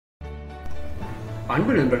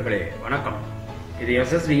அன்பு நண்பர்களே வணக்கம். இது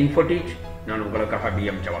SSD இன்ஃபோடீச். நான் உங்களுக்காக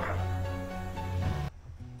BM ஜவஹர்.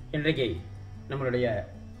 இன்றைக்கு நம்மளுடைய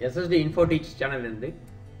SSD இன்ஃபோடீச் சேனலிலிருந்து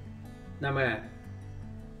நம்ம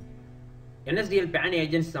nsdl பேன்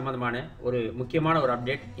ஏஜென்சி சம்பந்தமான ஒரு முக்கியமான ஒரு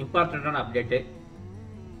அப்டேட், இம்பார்ட்டண்டான அப்டேட்டு.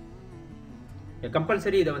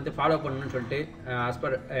 கம்பல்சரி இதை வந்து ஃபாலோ பண்ணணும்னு சொல்லிட்டு ஆஸ்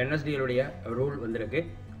பர் nsdl உடைய ரூல் வந்திருக்கு.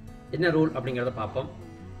 என்ன ரூல் அப்படிங்கிறத பார்ப்போம்.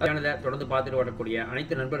 சேனலை தொடர்ந்து பார்த்துட்டு வரக்கூடிய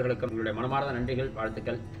அனைத்து நண்பர்களுக்கும் உங்களுடைய மனமார்ந்த நன்றிகள்,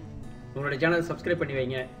 வாழ்த்துக்கள். உங்களுடைய சேனலை சப்ஸ்கிரைப் பண்ணி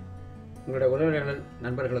வைங்க. உங்களுடைய உறவினர்கள்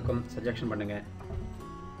நண்பர்களுக்கும் சஜஷன் பண்ணுங்க.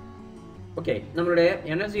 ஓகே, நம்மளுடைய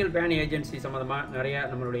nsdl பேன் ஏஜென்சி சம்மந்தமாக நிறைய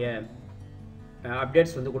நம்மளுடைய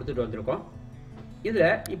அப்டேட்ஸ் வந்து கொடுத்துட்டு வந்திருக்கோம். இதில்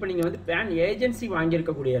இப்போ நீங்கள் வந்து பேன் ஏஜென்சி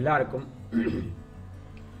வாங்கியிருக்கக்கூடிய எல்லாருக்கும்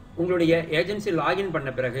உங்களுடைய ஏஜென்சி லாகின் பண்ண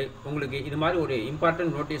பிறகு உங்களுக்கு இது மாதிரி ஒரு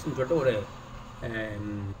இம்பார்ட்டன்ட் நோட்டீஸ்னு சொல்லிட்டு ஒரு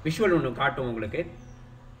விஷுவல் ஒன்று காட்டும் உங்களுக்கு.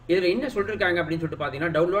 இதில் என்ன சொல்லியிருக்காங்க அப்படின்னு சொல்லிட்டு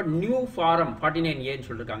பார்த்தீங்கன்னா, டவுன்லோட் நியூ ஃபாரம் 49A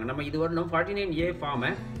சொல்லியிருக்காங்க. நம்ம இது வரணும் 49A ஃபார்மை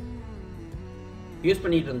யூஸ்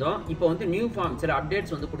பண்ணிட்டு இருந்தோம். இப்போ வந்து நியூ ஃபார்ம் சில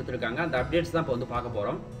அப்டேட்ஸ் வந்து கொடுத்துருக்காங்க. அந்த அப்டேட்ஸ் தான் இப்போ வந்து பார்க்க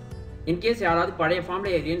போகிறோம். இன்கேஸ் யாராவது பழைய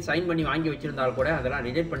ஃபார்மில் எதையும் சைன் பண்ணி வாங்கி வச்சிருந்தாலும் கூட அதெல்லாம்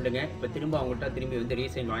ரிஜெக்ட் பண்ணுங்க. இப்போ திரும்ப அவங்கள்ட்ட திரும்பி வந்து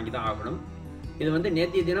ரீசைன் வாங்கி தான் ஆகணும். இது வந்து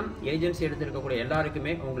நேற்றைய தினம் ஏஜென்சி எடுத்திருக்கக்கூடிய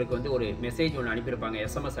எல்லாருக்குமே உங்களுக்கு வந்து ஒரு மெசேஜ் ஒன்று அனுப்பியிருப்பாங்க,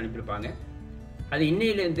 SMS அனுப்பியிருப்பாங்க. அது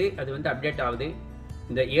இன்னையிலேருந்து அது வந்து அப்டேட் ஆகுது.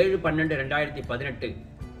 இந்த 7/12/2018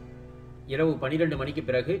 இரவு 12 மணிக்கு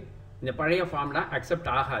பிறகு இந்த பழைய ஃபார்ம்லாம் அக்செப்ட்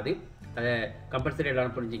ஆகாது. அதை கம்பல்சரி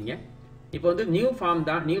எல்லாரும் புரிஞ்சுங்க. இப்போ வந்து நியூ ஃபார்ம்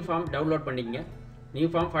தான், நியூ ஃபார்ம் டவுன்லோட் பண்ணிக்கங்க. நியூ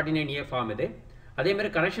ஃபார்ம் 49A ஃபார்ம் இது.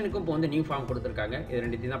 அதேமாதிரி கரெக்ஷனுக்கும் இப்போ வந்து நியூ ஃபார்ம் கொடுத்துருக்காங்க. இது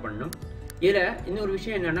ரெண்டுத்தையும் தான் பண்ணணும். இதில் இன்னொரு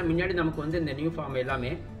விஷயம் என்னென்னா, முன்னாடி நமக்கு வந்து இந்த நியூ ஃபார்ம்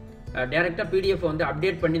எல்லாமே டேரெக்டாக PDF வந்து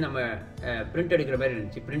அப்டேட் பண்ணி நம்ம பிரிண்ட் எடுக்கிற மாதிரி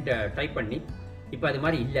இருந்துச்சு, பிரிண்ட்டை டைப் பண்ணி. இப்போ அது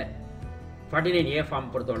மாதிரி இல்லை. 49A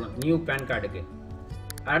ஃபார்ம் பொறுத்தவரை நியூ பேன் கார்டுக்கு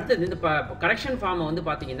அடுத்தது இந்த கரெக்ஷன் ஃபார்மை வந்து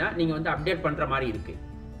பார்த்தீங்கன்னா நீங்கள் வந்து அப்டேட் பண்ணுற மாதிரி இருக்குது.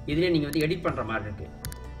 இதிலே நீங்கள் வந்து எடிட் பண்ணுற மாதிரி இருக்குது.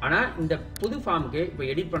 ஆனால் இந்த புது ஃபார்முக்கு இப்போ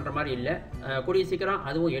எடிட் பண்ணுற மாதிரி இல்லை. கூடிய சீக்கிரம்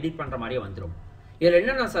அதுவும் எடிட் பண்ணுற மாதிரியே வந்துடும். இதில்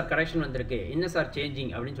என்னென்ன சார் கரெக்ஷன் வந்திருக்கு, என்ன சார்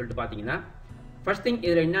சேஞ்சிங் அப்படின்னு சொல்லிட்டு பார்த்தீங்கன்னா, ஃபர்ஸ்ட் திங்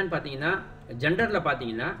இதில் என்னன்னு பார்த்தீங்கன்னா, ஜெண்டரில்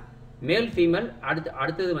பார்த்தீங்கன்னா மேல் ஃபீமேல்,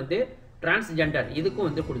 அடுத்தது வந்து டிரான்ஸ்ஜெண்டர் இதுக்கும்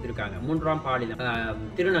வந்து கொடுத்துருக்காங்க. 3ஆம் பாலினம்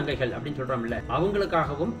திருநங்கைகள் அப்படின்னு சொல்கிறோம்ல,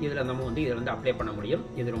 அவங்களுக்காகவும் இதில் நம்ம வந்து இதை வந்து அப்ளை பண்ண முடியும்.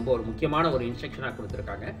 இது ரொம்ப ஒரு முக்கியமான ஒரு இன்ஸ்ட்ரக்ஷனாக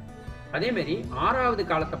கொடுத்துருக்காங்க. அதேமாரி 6வது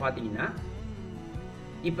காலத்தை பார்த்தீங்கன்னா,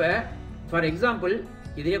 இப்போ ஃபார் எக்ஸாம்பிள்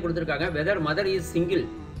இதையே கொடுத்துருக்காங்க, weather mother is single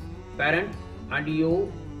parent and you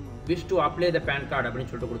wish to apply the pan card அப்படின்னு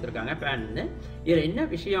சொல்லிட்டு கொடுத்துருக்காங்க. பேன்னு இதில் என்ன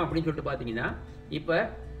விஷயம் அப்படின்னு சொல்லிட்டு பார்த்தீங்கன்னா, இப்போ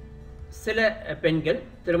சில பெண்கள்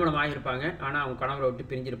திருமணம் ஆகியிருப்பாங்க, ஆனால் அவங்க கணவரை விட்டு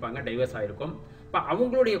பிரிஞ்சிருப்பாங்க, டைவர்ஸ் ஆகிருக்கும். இப்போ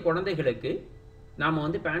அவங்களுடைய குழந்தைகளுக்கு நாம்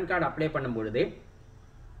வந்து பேன் கார்டு அப்ளை பண்ணும் பொழுது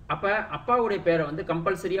அப்போ அப்பாவுடைய பேரை வந்து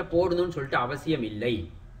கம்பல்சரியாக போடணும்னு சொல்லிட்டு அவசியம் இல்லை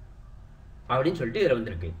அப்படின்னு சொல்லிட்டு இதில்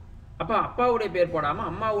வந்திருக்கு. அப்போ அப்பாவுடைய பேர் போடாமல்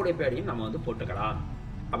அம்மாவுடைய பேரையும் நம்ம வந்து போட்டுக்கலாம்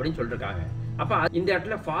அப்படின்னு சொல்லியிருக்காங்க. அப்போ இந்த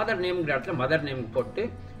இடத்துல ஃபாதர் நேம்ங்கிற இடத்துல மதர் நேம் போட்டு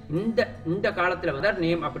இந்த காலத்தில் மதர்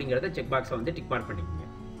நேம் அப்படிங்கிறத செக் பாக்ஸை வந்து டிக் மார்க் பண்ணிக்கோங்க.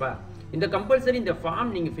 இப்போ இந்த கம்பல்சரி இந்த ஃபார்ம்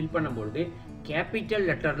நீங்கள் ஃபில் பண்ணும்பொழுது கேபிட்டல்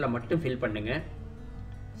லெட்டரில் மட்டும் ஃபில் பண்ணுங்க.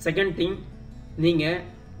 செகண்ட் திங், நீங்கள்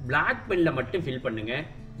பிளாக் பெனில் மட்டும் ஃபில் பண்ணுங்க.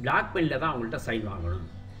 பிளாக் பெனில் தான் அவங்கள்ட்ட சைன் வாங்கணும்,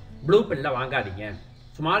 ப்ளூ பெனில் வாங்காதீங்க.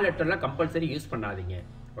 ஸ்மால் லெட்டரில் கம்பல்சரி யூஸ் பண்ணாதீங்க.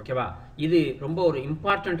 ஓகேவா? இது ரொம்ப ஒரு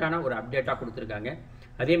இம்பார்ட்டண்ட்டான ஒரு அப்டேட்டாக கொடுத்துருக்காங்க.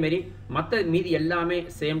 அதேமாரி மற்ற மீதி எல்லாமே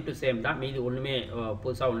சேம் டு சேம் தான். மீதி ஒன்றுமே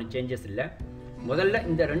புதுசாக ஒன்றும் சேஞ்சஸ் இல்லை. முதல்ல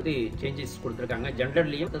இந்த 2 சேஞ்சஸ் கொடுத்துருக்காங்க.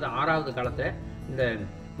 ஜெண்டர்லேயும் 6வது காலத்தில் இந்த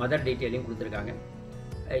மதர் டீட்டெயிலையும் கொடுத்துருக்காங்க.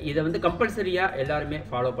 இதை வந்து கம்பல்சரியாக எல்லாருமே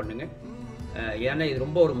ஃபாலோ பண்ணுங்கள். ஏன்னா இது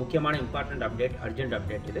ரொம்ப ஒரு முக்கியமான இம்பார்ட்டண்ட் அப்டேட், அர்ஜென்ட்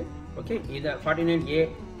அப்டேட் இது. ஓகே, இதை 49A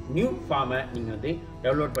நியூ ஃபார்மை நீங்கள் வந்து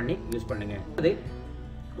டவுன்லோட் பண்ணி யூஸ் பண்ணுங்கள். அது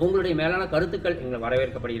உங்களுடைய மேலான கருத்துக்கள் எங்களை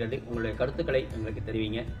வரவேற்கப்படுகிறது. உங்களுடைய கருத்துக்களை எங்களுக்கு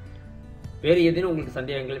தெரிவிங்க. வேறு ஏதேனும் உங்களுக்கு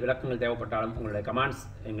சந்தேகங்கள், விளக்கங்கள் தேவைப்பட்டாலும் உங்களுடைய கமெண்ட்ஸ்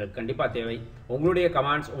எங்களுக்கு கண்டிப்பாக தேவை. உங்களுடைய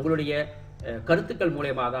கமெண்ட்ஸ், உங்களுடைய கருத்துக்கள்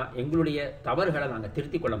மூலமாக தான் எங்களுடைய தவறுகளை நாங்கள்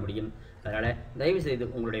திருத்திக் கொள்ள முடியும். அதனால் தயவு செய்து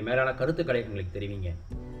உங்களுடைய மேலான கருத்துக்களை எங்களுக்கு தெரிவிங்க.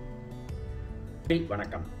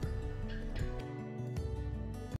 வணக்கம்.